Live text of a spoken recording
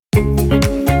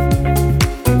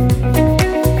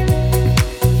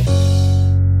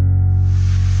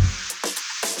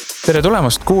Tere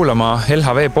tulemast kuulama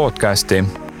LHV podcasti.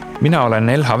 Mina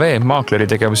olen LHV maakleri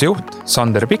tegevuse juht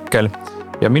Sander Pikkel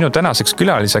ja minu tänaseks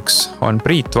külaliseks on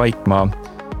Priit Vaikmaa.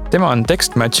 Tema on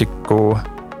TextMagicu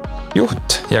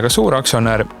juht ja ka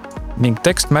suuraktsionär ning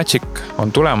TextMagic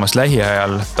on tulemas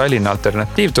lähiajal Tallinna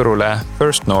alternatiivturule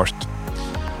First North.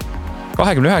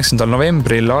 29.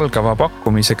 novembril algava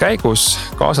pakkumise käigus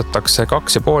kaasatakse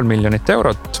 2,5 miljonit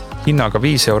eurot hinnaga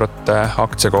 5 eurot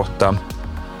aktsia kohta.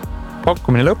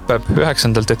 Pakkumine lõpeb 9.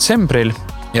 detsembril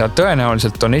ja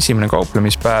tõenäoliselt on esimene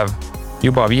kauplemispäev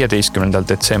juba 15.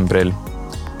 detsembril.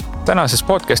 Tänases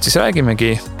podcastis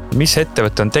räägimegi, mis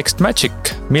ettevõte on TextMagic,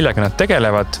 millega nad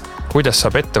tegelevad, kuidas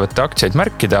saab ettevõtte aktsiaid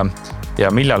märkida ja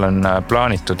millal on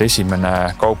plaanitud esimene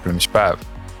kauplemispäev.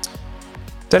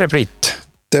 Tere Priit!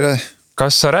 Tere!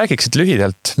 Kas sa räägiksid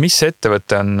lühidalt, mis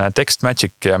ettevõte on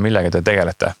TextMagic ja millega te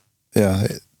tegelete? Ja,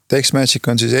 TextMagic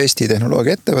on siis Eesti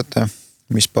tehnoloogia ettevõte,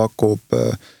 mis pakub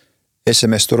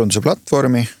SMS-turunduse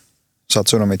platvormi, saad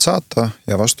sõnumeid saata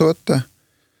ja vastu võtta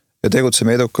ja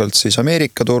tegutseme edukalt siis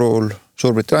Ameerika turul,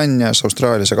 Suurbritannias,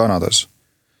 Austraalias ja Kanadas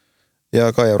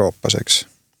ja ka Euroopas, eks.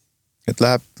 Et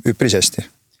läheb üpris hästi.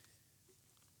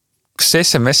 Kas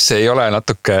SMS ei ole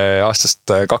natuke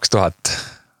aastast 2000?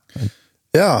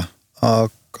 Jaa,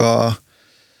 aga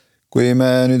kui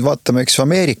me nüüd vaatame, eks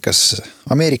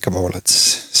Ameerika pool, et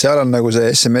seal on nagu see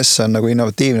SMS on nagu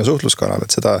innovatiivne suhtluskanal,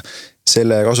 et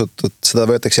seda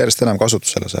võetakse järjest enam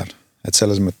kasutusele seal. Et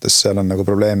selles mõttes seal on nagu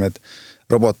probleem, et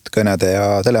robotkõnede ja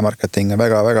telemarketing on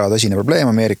väga-väga tõsine probleem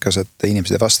Ameerikas, et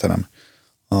inimesed ei vasta enam.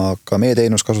 Aga meie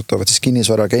teenus kasutavad siis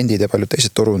kinnisvaraagendid ja paljud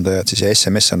teised turundajad siis ja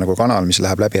SMS on nagu kanal, mis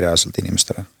läheb läbi reaalselt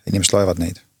inimestele. Inimesed loevad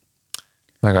neid.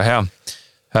 Väga hea.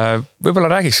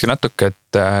 Võib-olla räägikski natuke,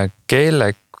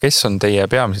 et kes on teie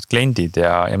peamised kliendid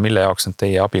ja mille jaoks nad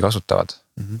teie abi kasutavad?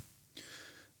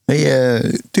 Meie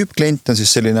tüüpklient on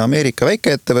siis selline Ameerika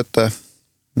väikeettevõte,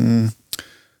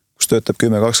 kus töötab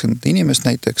 10-20 inimest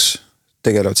näiteks,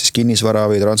 tegelevad siis kinnisvara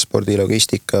või transpordi,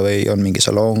 logistika või on mingi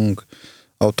salong,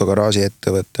 autogaraaži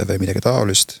ettevõte või midagi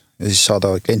taolist ja siis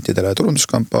saadavad klientidele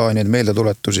turunduskampaaniaid,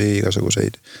 meeldetuletusi,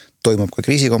 igasuguseid. Toimub ka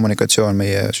kriisikommunikatsioon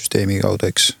meie süsteemi kaudu,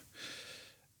 eks.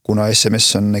 Kuna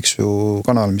SMS on eks ju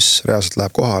kanal, mis reaalselt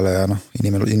läheb kohale ja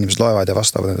inimesed loevad ja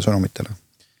vastavad nende sõnumitele.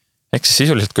 Ehk siis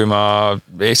sisuliselt, kui ma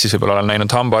Eestis võib-olla olen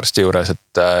näinud hambaarsti juures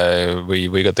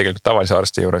või ka tegelikult tavalise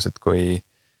arsti juures, et kui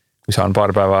saan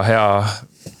paar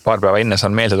päeva enne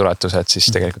saan meeldetuletuse, et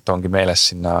siis tegelikult ongi meeles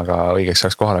sinna aga õigeks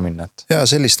ajaks kohale minna. Ja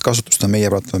sellist kasutust on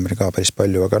meie platvormil ka päris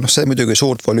palju, aga see muidugi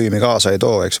suurt volüümi kaasa ei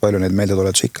too, eks palju neid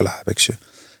meeldetuletusi ikka läheb, eks ju.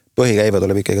 Põhikäive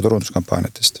tuleb ikkagi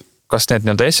turunduskampaaniatest. Kas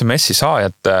need SMS-i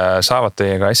saajad saavad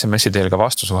teiega SMS-i teel ka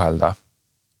vastu suhelda?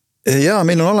 Jaa,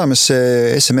 meil on olemas see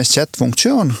SMS chat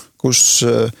funktsioon, kus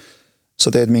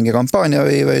sa teed mingi kampaania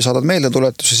või saadad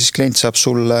meeldetuletuse, siis klient saab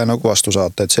sulle nagu vastu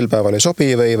saata, et sel päeval ei sobi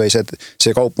või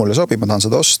see kaup mulle sobib, ma tahan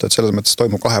seda osta, et selles mõttes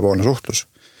toimub kahepoolne suhtlus.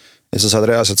 Ja sa saad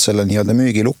reaalselt selle nii-öelda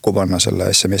müügi lukku panna selle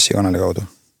SMS-i kanali kaudu.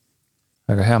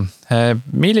 Väga hea.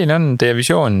 Milline on teie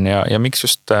visioon ja miks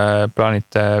just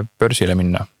plaanite börsile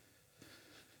minna?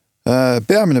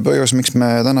 Peamine põhjus, miks me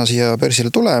täna siia börsile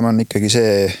tuleme, on ikkagi see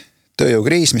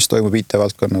tööjõukriis, mis toimub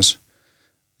IT-valdkonnas.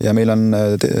 Ja meil on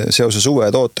seoses uue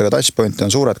tootega Touchpoint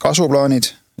on suured kasvuplaanid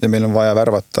ja meil on vaja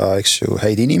värvata, eks ju,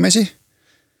 häid inimesi.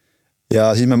 Ja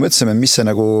siis me mõtlesime, mis see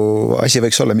nagu asi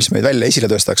võiks olla, mis meid välja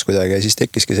esile tõstaks kuidagi ja siis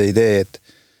tekkiski see idee,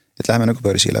 et läheme nagu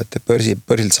börsile, et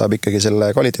börsilt saab ikkagi selle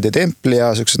kvaliteeditempli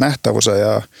ja sellised nähtavuse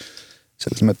ja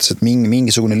selles mõttes, et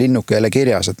mingisugune linnuke jälle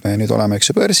kirjas, et me nüüd oleme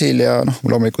eks börsil ja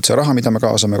loomulikult see raha, mida me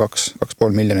kaasame 2,5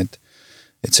 miljonit,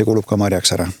 et see kulub ka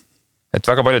marjaks ära. Et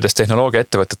väga paljudes tehnoloogia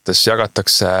ettevõtetes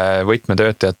jagatakse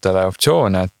võtmetöötajatele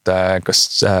optsioone, et kas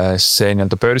see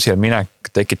nii-öelda börsile minek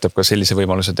tekitab ka sellise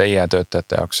võimaluse teie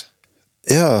töötajate jaoks?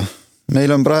 Jaa,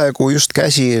 meil on praegu just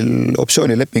käsil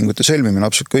optsioonilepingute sõlmimine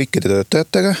absoluut kõikide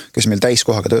töötajatega, kes meil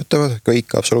täiskohaga töötavad,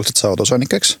 kõik absoluutselt saavad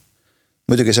osanikeks.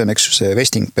 Muidugi see on see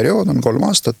vesting periood on 3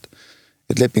 aastat,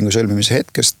 et lepingu sõlmimise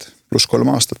hetkest pluss 3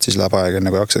 aastat, siis läheb aeg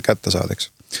enne kui aktsiad kätte saadeks.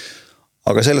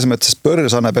 Aga selles mõttes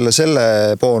börs annab jälle selle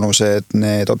boonuse, et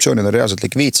need optsioonid on reaalselt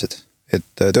likviidsed, et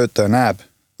töötaja näeb,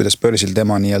 kuidas börsil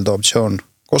tema nii-öelda optsioon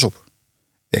kosub.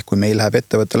 Ehk kui meil läheb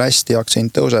ettevõttele hästi ja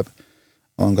aktsiahind tõuseb,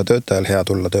 on ka töötajal hea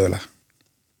tulla tööle.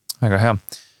 Väga hea.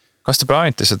 Kas te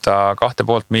plaanite seda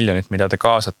 2,5 miljonit, mida te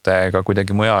kaasate ka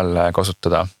kuidagi mujal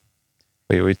kasutada?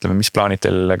 Või ütleme, mis plaanid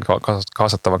teil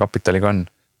kaasatava kapitaliga on?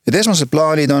 Et esmased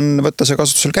plaanid on võtta see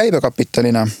kasutusel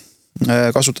käibekapitalina,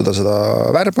 kasutada seda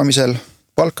värbamisel,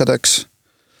 palkadeks,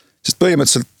 sest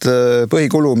põhimõtteliselt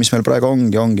põhikulu, mis meil praegu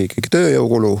ongi ikkagi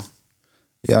tööjõukulu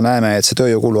ja näeme, et see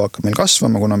tööjõukulu hakkab meil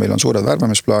kasvama, kuna meil on suured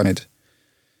värbamisplaanid.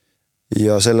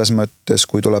 ja selles mõttes,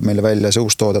 kui tuleb meile välja see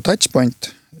uus toode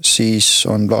Touchpoint, siis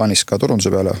on plaanis ka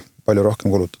turunduse peale palju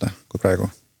rohkem kulutada kui praegu.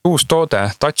 Uus toode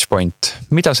Touchpoint,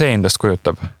 mida see endast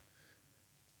kujutab?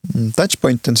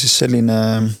 Touchpoint on siis selline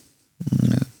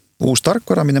uus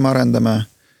tarkvara, mida me arendame,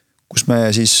 kus me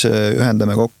siis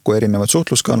ühendame kokku erinevad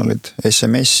suhtluskanalid,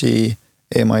 SMS-i,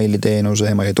 emaili teenuse,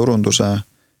 emaili turunduse,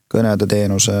 kõnede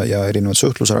teenuse ja erinevad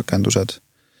suhtlusrakendused.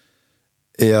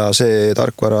 Ja see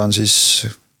tarkvara on siis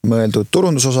mõeldud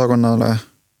turundusosakonnale,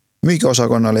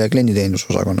 müügiosakonnale ja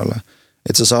klienditeenusosakonnale.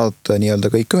 Et sa saad nii-öelda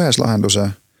kõik ühes lahenduse,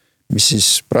 mis siis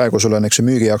praegu sul on, eks ju,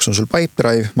 müügi jaoks on sul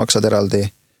Pipedrive, maksad eraldi,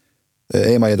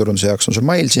 emaili turunduse jaoks on sul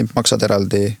MailChimp, maksad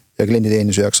eraldi ja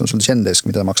klienditeenuse jaoks on sul Zendesk,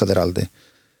 mida maksad eraldi.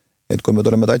 Et kui me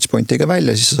tuleme Touchpointiga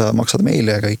välja, siis sa maksad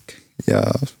meile ja kõik ja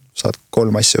saad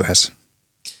 3 asja ühes.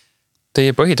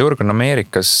 Teie põhiturg on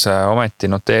Ameerikas, ometi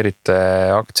noteerite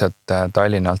aktsiat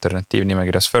Tallinna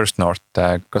alternatiivnimekirjas First North.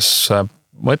 Kas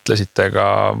mõtlesite ka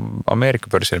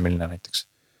Ameerika börsil milline näiteks?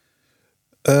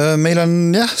 Meil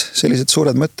on jah, sellised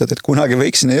suured mõtted, et kunagi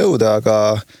võiks sinna jõuda, aga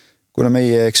kuna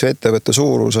meie ettevõtte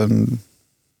suurus on,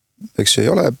 eks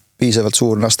ei ole piisavalt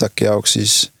suur Nasdaqi jaoks,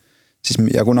 siis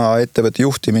ja kuna ettevõtte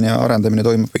juhtimine ja arendamine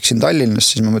toimub kõik siin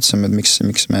Tallinnas, siis me mõtlesime, et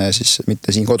miks me siis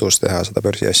mitte siin kodus teha seda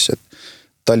börsi asja, et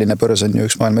Tallinna börs on ju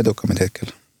üks maailma edukamaid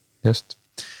hetkel. Just.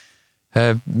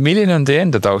 Milline on teie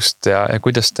enda taust ja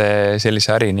kuidas te sellise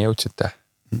ärini jõudsite?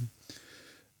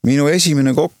 Minu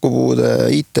esimene kokkupuude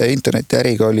IT interneti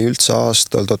äriga oli üldse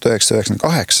aastal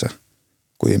 1998,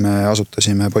 kui me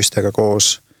asutasime poistega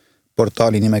koos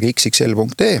portaali nimega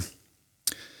xxl.ee.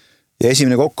 Ja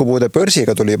esimene kokkupuude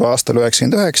börsiga tuli juba aastal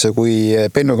 1999, kui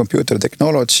Penno Computer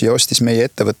Technology ostis meie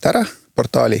ettevõtte ära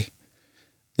portaali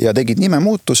ja tegid nime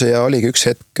muutuse ja oligi üks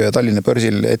hetk Tallinna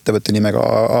börsil ettevõtte nimega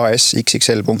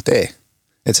ASXXL.ee.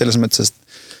 Et selles mõttes,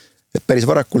 et päris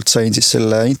varakult sain siis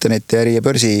selle interneti äri ja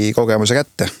börsi kogemuse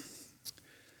kätte.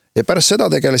 Ja pärast seda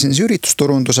tegelesin siis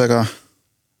üritusturundusega,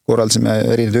 korraldasime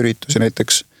erinevaid üritusi,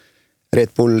 näiteks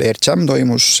Red Bull Air Jam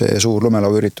toimus, see suur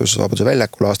lumelauüritus Vabaduse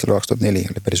väljakul aastal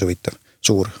 2004, oli päris huvitav,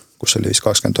 suur, kus oli vist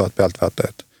 20 000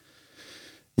 pealtvaatajat.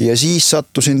 Ja siis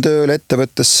sattusin tööle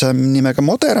ettevõttesse nimega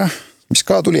Modera, mis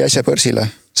ka tuli äsja börsile,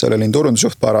 seal olin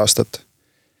turundusjuht paar aastat.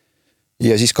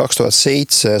 Ja siis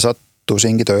 2007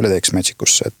 sattusingi tööle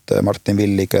TextMagic'usse, et Martin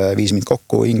Villig viis mind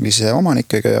kokku inglise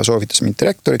omanikega ja soovitas mind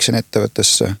direktoriks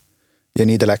ettevõttesse ja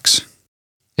nii ta läks.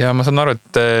 Ja ma saan aru,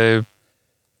 et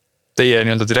teie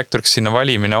nii-öelda direktoriks sinna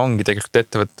valimine ongi tegelikult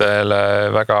ettevõttele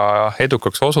väga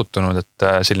edukaks osutunud, et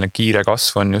selline kiire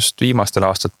kasv on just viimastel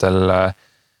aastatel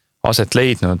aset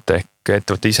leidnud, ehk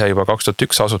ettevõtte ise juba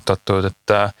 2001 asutatud,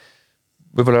 et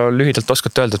võib-olla lühidalt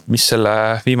oskate öelda, et mis selle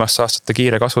viimaste aastate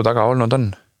kiire kasvu taga olnud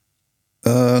on?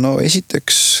 No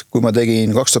esiteks, kui ma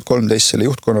tegin 2013 selle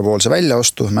juhtkonna poolse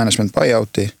väljaostu, management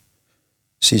buyouti,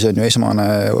 siis on ju esmane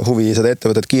huvi seda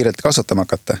ettevõtet kiirelt kasvatama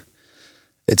hakata.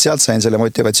 Et sealt sain selle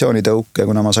motivatsiooni tõuke,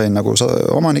 kuna ma sain nagu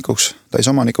omanikuks,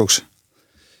 täisomanikuks,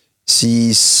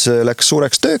 siis läks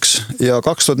suureks tööks ja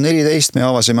 2014 me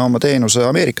avasime oma teenuse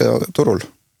Ameerika turul.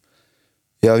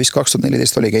 Ja vist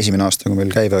 2014 oligi esimene aasta, kui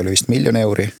meil käive oli vist €1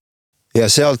 miljon. Ja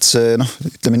sealt see,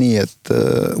 ütleme nii, et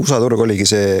USA turg oligi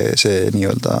see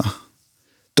nii-öelda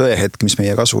tõehetk, mis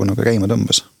meie kasvu nagu käima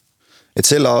tõmbas. Et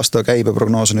selle aasta käibe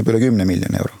prognoos on üle €10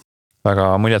 miljon. Väga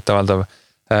muljetavaldav.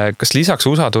 Kas lisaks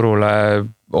USA turule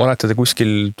olete te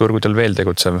kuskil turgudel veel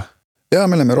tegutsev? Ja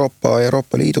me oleme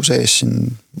Euroopa Liidu sees,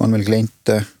 siin on meil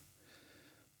kliente.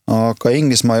 Aga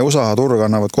Inglismaa ja USA turg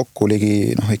annavad kokku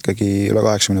ligi ikkagi üle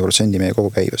 80% meie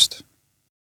kogu käivest.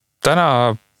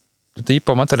 Täna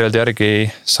IPO materjalide järgi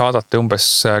saadate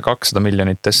umbes 200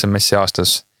 miljonit SMS-i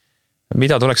aastas.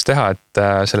 Mida tuleks teha, et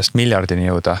sellest miljardini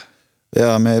jõuda?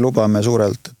 Ja me lubame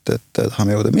suurelt, et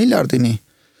tahame jõuda miljardini.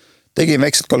 Tegime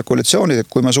väiksed kalkulatsioonid, et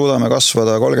kui me suudame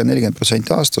kasvada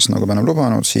 30-40% aastas, nagu me oleme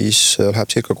lubanud, siis läheb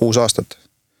circa 6 aastat.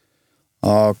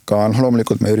 Aga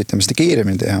loomulikult me üritame seda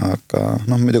kiiremini teha, aga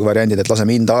muidugi variandid, et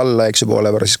laseme hinda alla, eks ju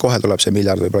poole võrra, siis kohe tuleb see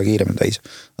miljard võib-olla kiiremini täis.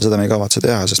 Aga seda me ei kavatse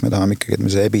teha, sest me tahame ikkagi, et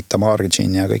me see EBITDA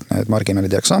margin ja kõik need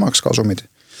marginaalid jääks samaks kasumid.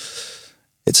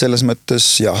 Et selles mõttes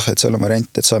jah, et seal on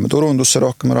variant, et saame turundusse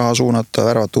rohkem raha suunata,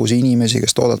 värvata uusi inimesi,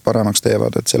 kes toodet paremaks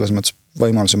teevad, et selles mõttes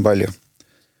võimalusi on palju.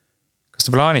 Kas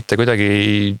te plaanite kuidagi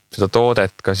seda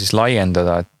toodet ka siis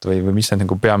laiendada, et või mis need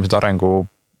nagu peamised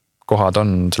arengukohad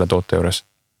on selle toote juures?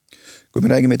 Kui me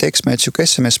räägime TextMagic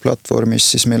SMS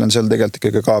platvormist, siis meil on seal tegelikult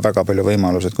ikkagi ka väga palju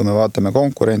võimalused. Kui me vaatame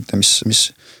konkurente,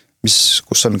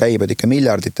 kus on käibed ikka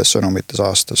miljardites sõnumites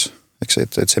aastas, eks,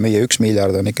 et see meie 1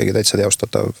 miljard on ikkagi täitsa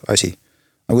teostatav asi.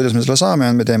 Aga kuidas me selle saame,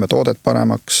 me teeme toodet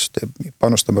paremaks,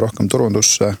 panustame rohkem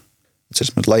turundusse et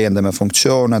selles mõttes laiendame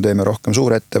funktsioone, teeme rohkem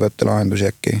suurettevõtte lahendusi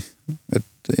äkki.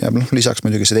 Et ja lisaks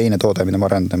muidugi see teine toode, mida me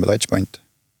arendame, Touchpoint.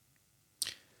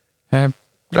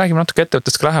 Räägime natuke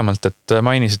ettevõttest ka lähemalt, et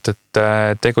mainisid, et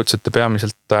tegutsete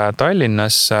peamiselt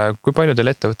Tallinnas. Kui palju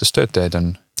teil ettevõttes töötajaid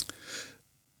on?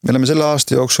 Me oleme selle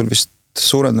aasta jooksul vist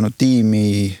suurendanud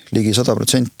tiimi ligi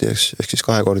 100%, ehk siis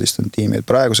kahekordistanud tiimi.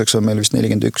 Praeguseks on meil vist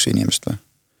 41 inimest või?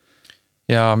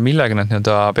 Ja millega nad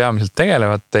peamiselt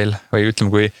tegelevad teil? Või ütleme,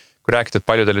 kui rääkida, et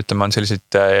palju teil on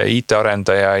selliseid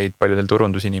IT-arendajaid, palju teil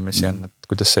turundusinimesi on,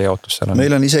 et kuidas see jaotus seal on?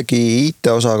 Meil on isegi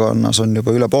IT-osakonnas on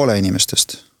juba üle poole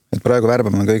inimestest. Et praegu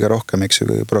värbame kõige rohkem, eks ju,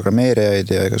 programmeerijaid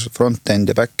ja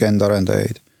front-end ja back-end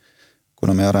arendajaid.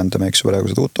 Kuna me arendame, eks ju, praegu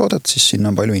seda uut toodet, siis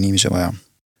sinna on palju inimesi vaja.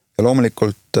 Ja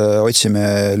loomulikult otsime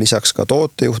lisaks ka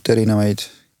tootejuhte erinevaid,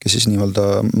 kes siis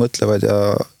nii-öelda mõtlevad ja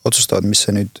otsustavad, mis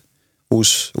see nüüd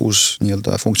uus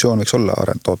nii-öelda funktsioon võiks olla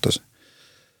tootes.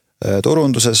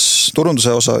 Turunduse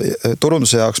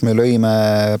jaoks me lõime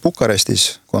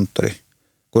Bukarestis kontori,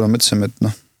 kuna mõtlesime,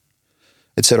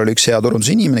 et seal oli üks hea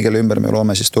turundusinimene, kelle ümber me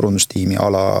loome siis turundustiimi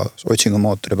ala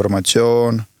otsingumootori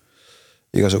promotsioon,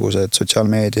 igasugused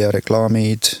sotsiaalmeedia,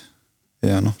 reklaamid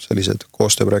ja sellised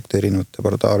koostööprojekte erinevate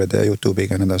portaalide ja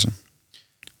YouTube'iga ja nii edasi.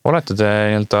 Olete te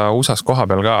USAs koha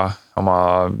peal ka oma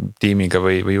tiimiga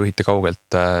või juhite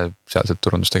kaugelt sealset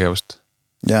turundustegevust?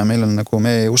 Ja meil on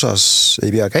me USAs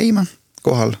ei pea käima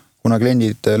kohal, kuna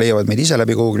kliendid leiavad meid ise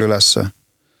läbi Google üles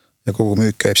ja kogu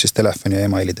müük käib siis telefoni ja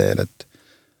emaili teel, et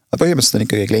põhimõtteliselt on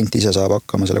ikkagi klient ise saab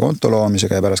hakkama selle konto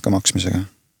loomisega ja pärast ka maksmisega.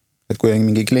 Et kui on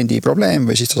mingi kliendi probleem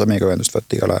või siis ta saab meiega ühendust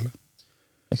võtta igal ajal.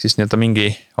 Ehk siis mingi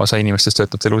osa inimestest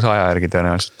töötab selle USA aja järgi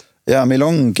tõenäoliselt? Ja meil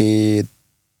ongi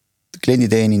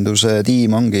klienditeeninduse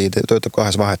tiim töötab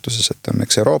kahes vahetuses, et on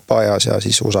eks Euroopa ajas ja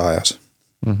siis USA ajas.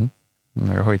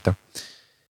 Väga huvitav.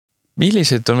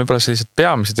 Millised on võib-olla sellised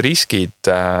peamised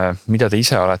riskid, mida te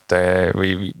ise olete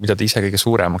või mida te ise kõige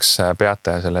suuremaks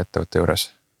peate selle ettevõtte juures?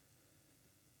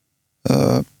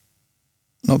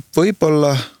 No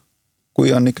võib-olla, kui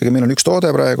on ikkagi, meil on üks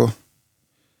toode praegu,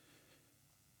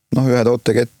 ühe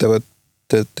tootega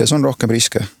ettevõttes on rohkem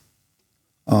riske,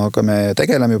 aga me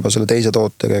tegeleme juba selle teise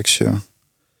tootega, eks ju.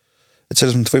 Et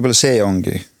selles mõttes võib-olla see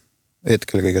ongi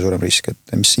hetkel kõige suurem risk,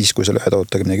 et mis siis, kui selle ühe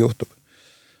tootega midagi juhtub.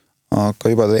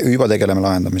 Aga juba tegeleme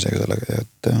lahendamisega sellega,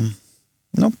 et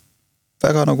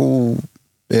väga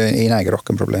ei näegi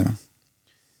rohkem probleeme.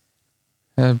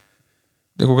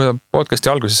 Kui ka podcasti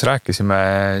alguses rääkisime,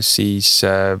 siis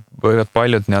võivad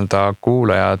paljud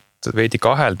kuulajad veidi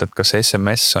kahelda, et kas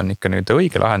SMS on ikka nüüd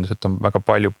õige lahendus, et on väga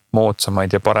palju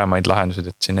moodsamaid ja paremaid lahendused,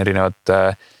 et siin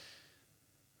erinevad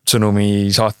sõnumi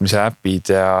saatmise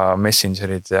äpid ja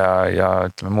messengerid ja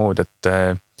ütleme muud,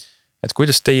 et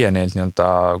kuidas teie neid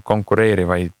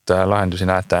konkureerivaid lahendusi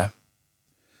näete?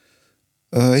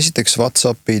 Esiteks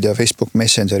WhatsAppid ja Facebook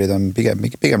Messengerid on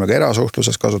pigem nagu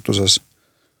erasuhtluses kasutuses.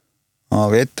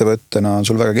 Aga ettevõttena on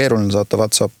sul väga keeruline saata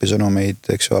WhatsAppi sõnumeid,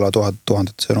 eks ju, ala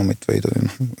 1000 sõnumit või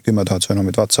 10 000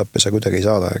 sõnumit WhatsAppi sa kuidagi ei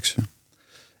saada, eks ju.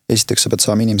 Esiteks sa pead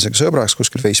saama inimesega sõbraks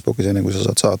kuskil Facebookis, enne kui sa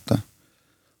saad saata.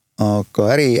 Aga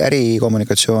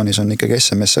ärikommunikatsioonis on ikkagi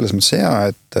SMS selles mõttes hea,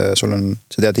 et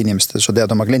sa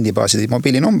tead oma kliendibaaside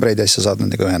mobiilinumbreid ja siis sa saad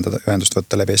nendega ühendust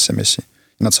võtta läbi SMS-i.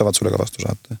 Ja nad saavad sulle ka vastu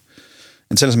saata.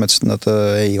 Et selles mõttes, et nad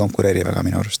ei konkureeri väga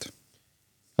minu arust.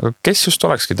 Aga kes just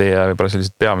olekski teie võib-olla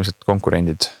sellised peamised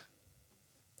konkurendid?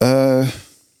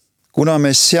 Kuna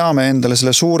me seame endale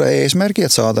selle suure eesmärgi,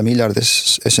 et saada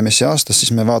miljardis SMS-i aastas,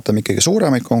 siis me vaatame ikkagi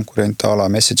suuremaid konkurente ala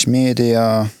Message Media,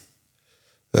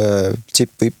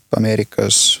 ZipWhip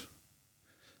Ameerikas,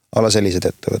 ala sellised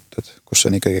ettevõtted, kus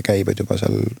on ikkagi käibed juba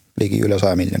seal ligi üle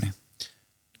 100 miljoni.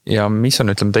 Ja mis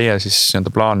on, ütleme, teie siis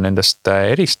plaan nendest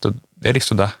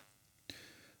eristuda?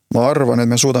 Ma arvan, et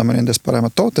me suudame nendest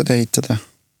paremad tooted ehitada.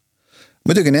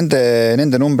 Muidugi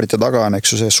nende numbrite taga on, eks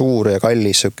ju, see suur ja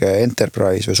kallis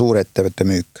enterprise või suur ettevõtte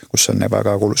müük, kus on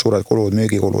väga suured kulud,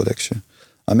 müügikulud, eks ju.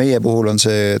 Aga meie puhul on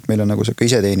see, et meil on nagu see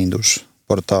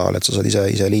iseteenindusportaal, et sa saad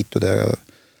ise liituda ja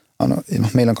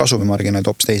meil on kasumimarginaalid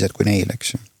hoopis teised kui neil,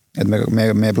 eks ju. Et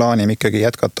me plaanime ikkagi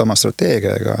jätkata oma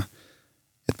strateegiaga,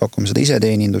 et pakume seda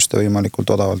iseteenindust ja võimalikult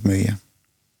odavalt müüa.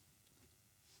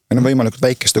 Meil on võimalikult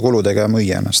väikeste kuludega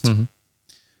müüa ennast.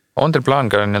 On teil plaan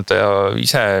ka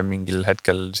ise mingil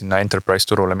hetkel sinna enterprise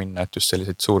turule minna, et just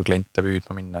selliseid suurkliente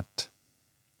püüdma minna?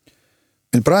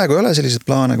 Meil praegu ei ole selliseid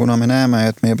plaane, kuna me näeme,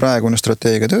 et meie praegune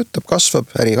strateegia töötab,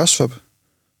 kasvab, äri kasvab.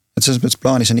 Et selles mõttes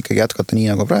plaanis on ikkagi jätkata nii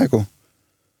nagu praegu.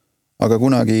 Aga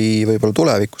kunagi võib-olla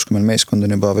tulevikus, kui meil meeskond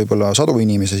on juba võib-olla 100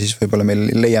 inimesi, siis võib-olla meil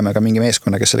leiame ka mingi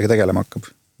meeskonna, kes sellega tegelema hakkab.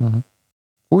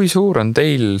 Kui suur on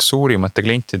teil suurimate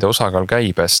klientide osakaal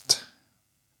käibest?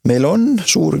 meil on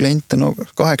suur kliente,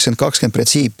 80-20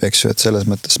 printsiip, eks ju, et selles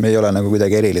mõttes me ei ole nagu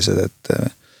kuidagi erilised, et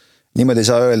niimoodi ei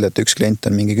saa öelda, et üks klient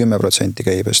on mingi 10%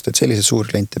 käibest, et sellised suur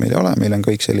kliente meil ei ole, meil on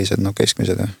kõik sellised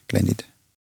keskmised kliendid.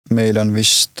 Meil on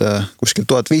vist kuskil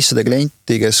 1500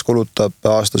 klienti, kes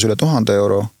kulutab aastas üle 1000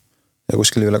 euro ja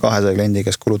kuskil üle 200 kliendi,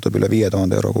 kes kulutab üle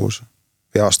 5000 euro kuus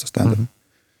või aastas tähendab.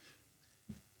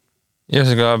 Ja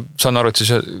saan aru, et siis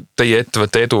teie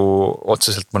ettevõtte edu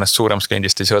otseselt mõnest suuremast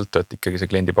kliendist ei sõltu, et ikkagi see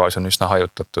kliendibaas on üsna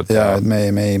hajutatud. Ja et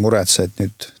me ei muretse, et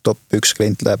nüüd top 1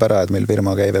 klient läheb ära, et meil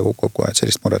firma käive kukku, et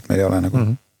sellist muret meil ei ole nagu.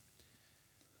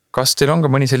 Kas teil on ka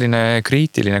mõni selline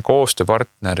kriitiline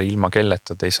koostööpartner, ilma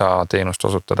kelleta te ei saa teenust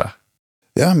osutada?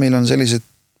 Jah, meil on sellised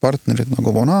partnerid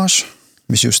nagu Vonage,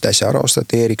 mis just äsja ära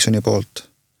ostati Ericssoni poolt.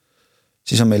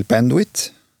 Siis on meil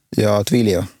Bandwidth ja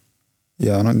Twilio.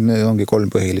 Ja need ongi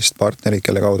 3 põhilist partnerid,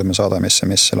 kelle kaudu me saadame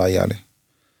SMS-e laiali.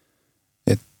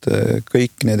 Et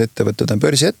kõik need ettevõtted on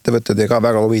börsiettevõtted ja ka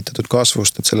väga huvitatud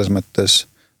kasvust, et selles mõttes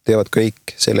teevad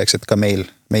kõik selleks, et ka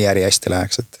meie äri hästi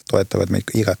läheks, et toetavad meid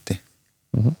igati.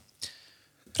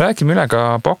 Räägime üle ka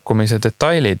pakkumise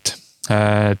detailid.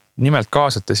 Nimelt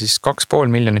kaasate siis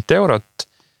 2,5 miljonit eurot.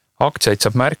 Aktsiaid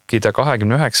saab märkida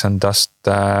 29.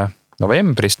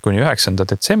 novembrist kuni 9.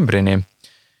 detsembrini.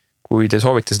 Kui te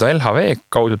soovite seda LHV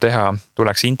kaudu teha,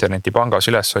 tuleks internetipangas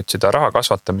üles otsida raha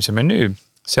kasvatamise menüü,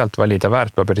 sealt valida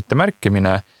väärtpaberite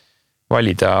märkimine,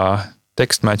 valida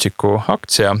TextMagicu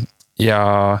aktsia ja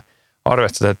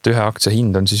arvestada, et ühe aktsia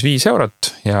hind on siis 5 eurot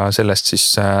ja sellest siis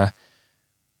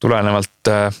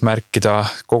tulenevalt märkida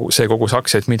see kogus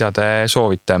aktsiaid, mida te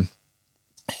soovite.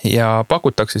 Ja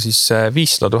pakutakse siis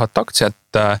 500 000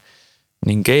 aktsiat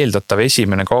ning eeldatav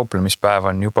esimene kauplemispäev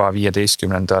on juba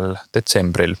 15.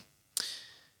 detsembril.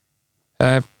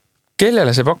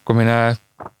 Kellele see pakkumine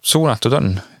suunatud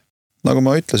on? Nagu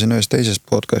ma ütlesin ühes teises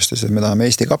podcastis, et me tahame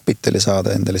Eesti kapitali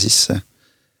saada endale sisse.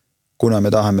 Kuna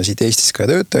me tahame siit Eestis ka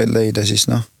töötajaid leida, siis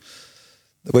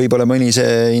võib-olla mõni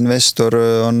see investor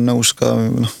on nõus ka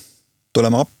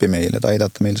tulema appi meile, et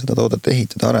aidata meil seda toodet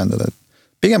ehitada, arendada.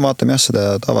 Pigem vaatame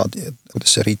seda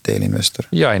kuidas see retail investor.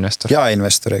 Ja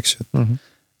investor, eks ju.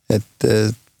 Et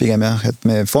pigem et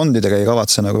me fondidega ei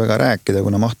kavatse nagu väga rääkida,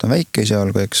 kuna maht on väike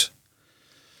isialgu, eks.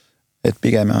 Et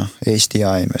pigem Eesti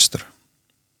ja investor.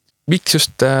 Miks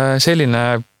just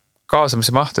selline kaasamise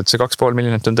maht, et see 2,5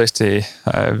 miljonit on tõesti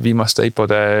viimaste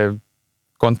IPOde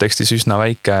kontekstis üsna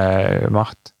väike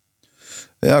maht?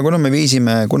 Ja kuna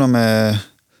me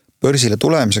börsile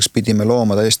tulemiseks pidime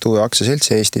looma täiesti uue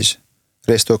aktsiaseltsi Eestis,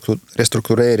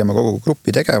 restruktureerima kogu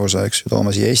grupi tegevuse, eks ju, tooma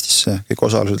siia Eestisse, kõik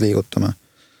osalused liigutama.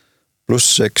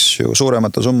 Pluss, eks ju,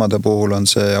 suuremate summade puhul on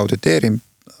see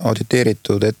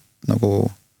auditeeritud, et nagu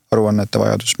aruannete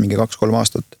vajadus mingi 2-3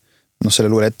 aastat.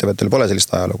 Sellel uuel ettevõttel pole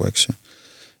sellist ajalugu, eks ju.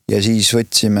 Ja siis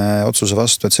võtsime otsuse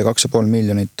vastu, et see 2,5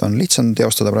 miljonit on lihtsam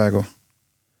teostada praegu.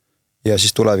 Ja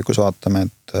siis tulevikus vaatame,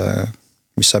 et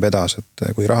mis saab edasi,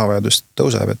 et kui rahavajadus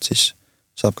tõuseb, et siis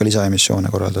saab ka lisaemissioone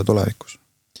korraldada tulevikus.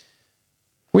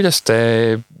 Kuidas te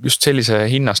just sellise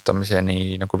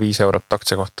hinnastamiseni nagu 5 eurot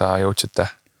aktsia kohta jõudsite?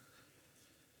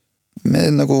 Me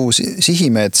nagu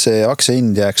sihime, et see aktsia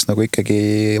hind jääks nagu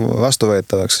ikkagi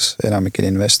vastuvõetavaks enamikele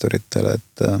investoritele,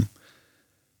 et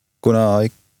kuna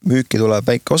müüki tuleb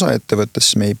väike osa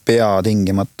ettevõttes, me ei pea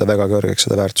tingimata väga kõrgeks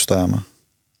seda väärtust ajama.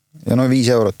 Ja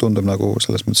 5 eurot tundub nagu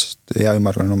selles mõttes hea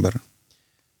ümmargune number.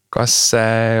 Kas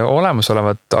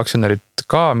olemasolevad aktsionärid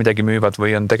ka midagi müüvad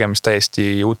või on tegemist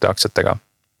täiesti uute aktsiatega?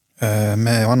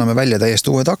 Me anname välja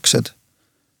täiesti uued aktsiad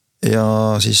ja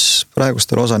siis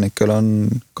praegustel osanikel on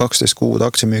 12 kuud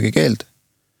aktsiamüügi keeld.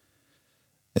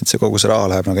 Et see kogu see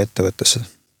raha läheb nagu ettevõttesse.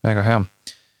 Väga hea.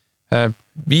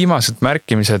 Viimased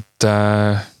märkimised,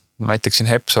 näiteks siin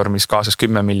Hepsor, mis kaasas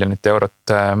 10 miljonit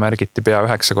eurot, märgiti pea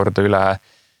 9 korda üle.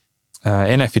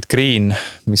 Enefit Green,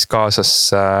 mis kaasas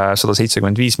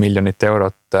 175 miljonit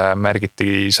eurot,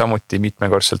 märgiti samuti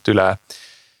mitmekordselt üle.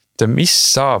 Mis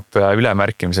saab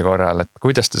ülemärkimise korral, et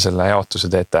kuidas te selle jaotuse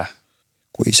teete?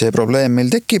 Kui see probleem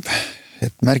meil tekib,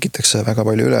 et märgitakse väga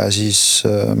palju üle, siis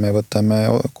me võtame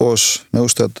koos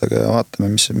nõustajatega ja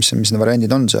vaatame, mis need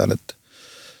variandid on seal, et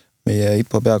meie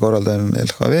IPO peakorraldaja on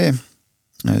LHV,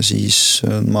 siis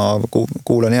ma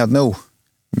kuulan head nõu,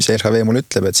 mis LHV mul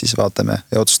ütleb, et siis vaatame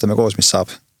ja otsustame koos, mis saab.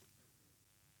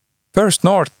 First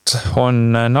North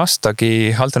on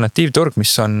Nasdaqi alternatiivturg,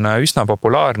 mis on üsna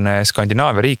populaarne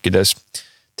Skandinaavia riikides.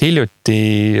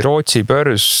 Hiljuti Rootsi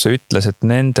börs ütles, et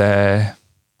nende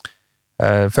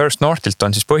First Northilt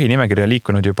on siis põhinimekirja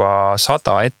liikunud juba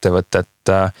 100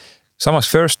 ettevõtet.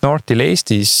 Samas First Northil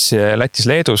Eestis, Lätis,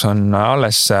 Leedus on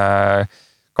alles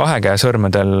 2 käe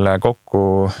sõrmedel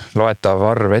kokku loetav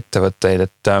arv ettevõtteid,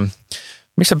 et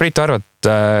Mis sa, Priit, arvad,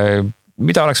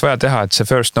 mida oleks vaja teha, et see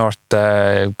First North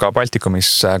ka Baltikumis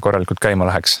korralikult käima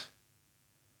läheks?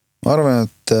 Ma arvan,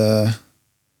 et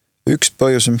üks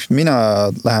põhjus, miks mina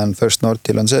lähen First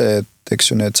Northil on see, et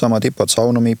eks ju need samad IPO-d,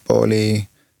 Saunum IPO oli,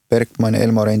 Berkman ja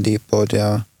Elmorendi IPO-d ja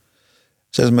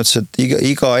selles mõttes, et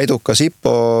iga edukas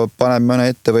IPO paneb mõne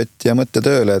ettevõtja mõtte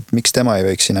tööle, et miks tema ei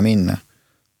võiks sinna minna.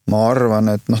 Ma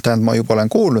arvan, et tähendab, ma juba olen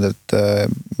kuulnud, et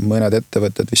mõned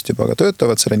ettevõtted vist juba ka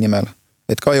töötavad selle nimel,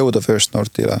 et ka jõuda First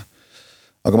Northile.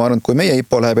 Aga ma arvan, et kui meie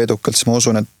IPO läheb edukalt, siis ma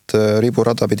usun, et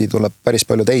riburada pidi tuleb päris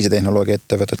palju teisi tehnoloogia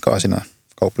ettevõtted ka sinna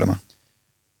kauplema.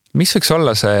 Mis võiks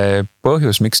olla see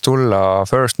põhjus, miks tulla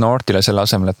First Northile selle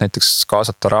asemel, et näiteks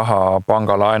kaasata raha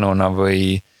pangalaenuna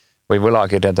või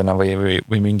võlakirjadena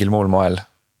või mingil muul moel?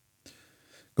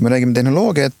 Kui me räägime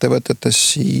tehnoloogia ettevõtetest,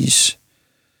 siis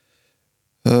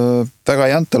väga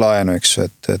ei anta laenu, eks ju,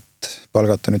 et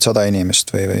palgata nüüd 100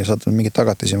 inimest või saada mingit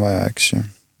tagatisi vaja, eks ju.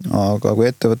 Aga kui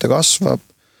ettevõte kasvab,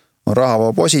 on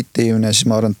rahavoo positiivne, siis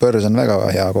ma arvan, et börs on väga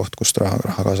hea koht, kust raha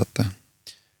kaasata.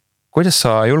 Kuidas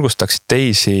sa julgustaksid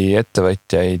teisi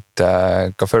ettevõtjaid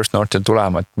ka First Northil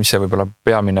tulema, et mis see võib-olla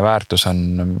peamine väärtus on,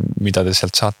 mida te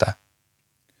sealt saate?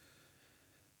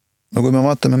 No kui me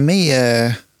vaatame meie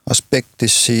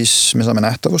aspektis, siis me saame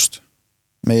nähtavust.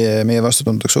 Meie vastu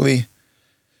tuntakse huvi.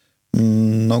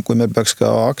 No kui meil peaks ka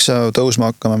aktsia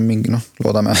tõusma hakkama mingi,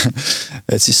 loodame,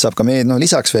 et siis saab ka meie,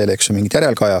 lisaks veel, eks ju, mingit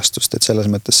järelkajastust, et selles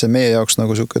mõttes see meie jaoks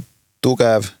nagu siuke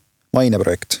tugev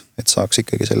maineprojekt, et saaks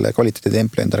ikkagi selle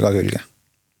kvaliteeditempli endale ka külge.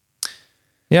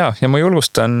 Ja ma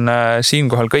julgustan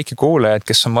siinkohal kõiki kuulajaid,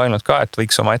 kes on mõelnud ka, et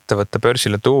võiks oma ettevõtte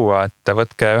börsile tuua, et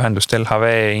võtke ühendust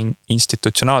LHV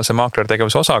institutsionaalse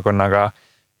maaklertegevuse osakonnaga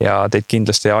ja teid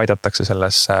kindlasti aidatakse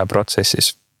selles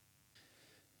protsessis.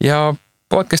 Ja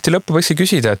podcasti lõppu võikski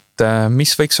küsida, et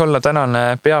mis võiks olla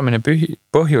tänane peamine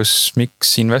põhjus,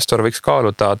 miks investor võiks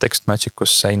kaaluda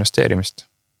TextMagic'usse investeerimist?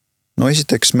 No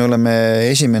esiteks me oleme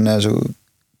esimene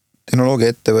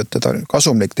tehnoloogiaettevõte,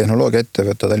 kasumlik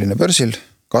tehnoloogiaettevõte Tallinna börsil,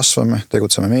 kasvame,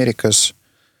 tegutseme Ameerikas,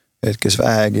 et kes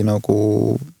vähegi nagu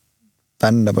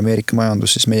tännab Ameerika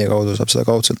majandus, siis meie kaudu saab seda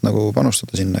kaudselt nagu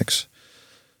panustada sinna, eks.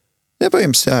 Ja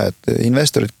põhimõtteliselt jah, et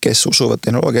investorid, kes usuvad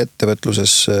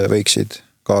tehnoloogiaettevõtluses, võiksid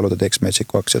kaaluda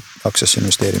TextMagicu aktsiasse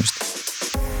investeerimist.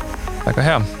 Väga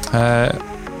hea.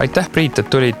 Aitäh, Priit,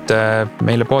 et tulid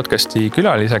meile podcasti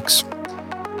külaliseks.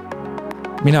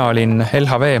 Mina olin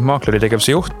LHV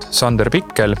maakleritegevuse juht Sander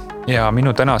Pikkel ja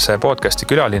minu tänase podcasti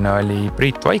külaline oli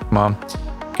Priit Vaikmaa,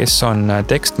 kes on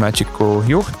TextMagicu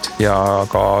juht ja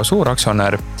ka suur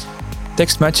aktsionär.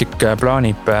 TextMagic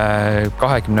plaanib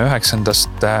 29.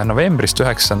 novembrist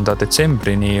 9.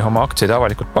 detsembrini oma aktsiaid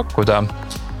avalikult pakkuda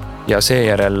ja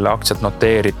seejärel aktsiat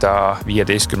noteerida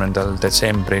 15.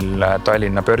 detsembril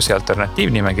Tallinna börsi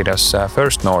alternatiivnimekirjas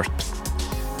First North.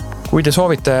 Kui te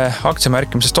soovite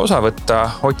aktsiamärkimisest osa võtta,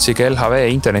 otsige LHV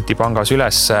internetipangas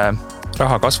üles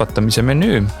raha kasvatamise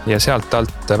menüü ja sealt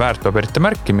alt väärtpaberite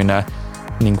märkimine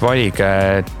ning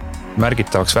valige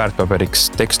märgitavaks väärtpaberiks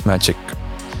TextMagic.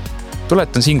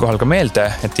 Tuletan siinkohal ka meelde,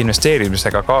 et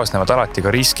investeerimisega kaasnevad alati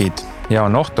ka riskid ja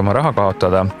on oht oma raha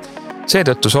kaotada.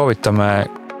 Seetõttu soovitame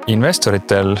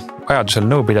investoritel ajadusel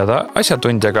nõu pidada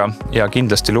asjatundjaga ja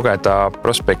kindlasti lugeda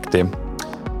prospekti.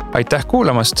 Aitäh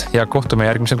kuulamast ja kohtume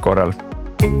järgmisel korral.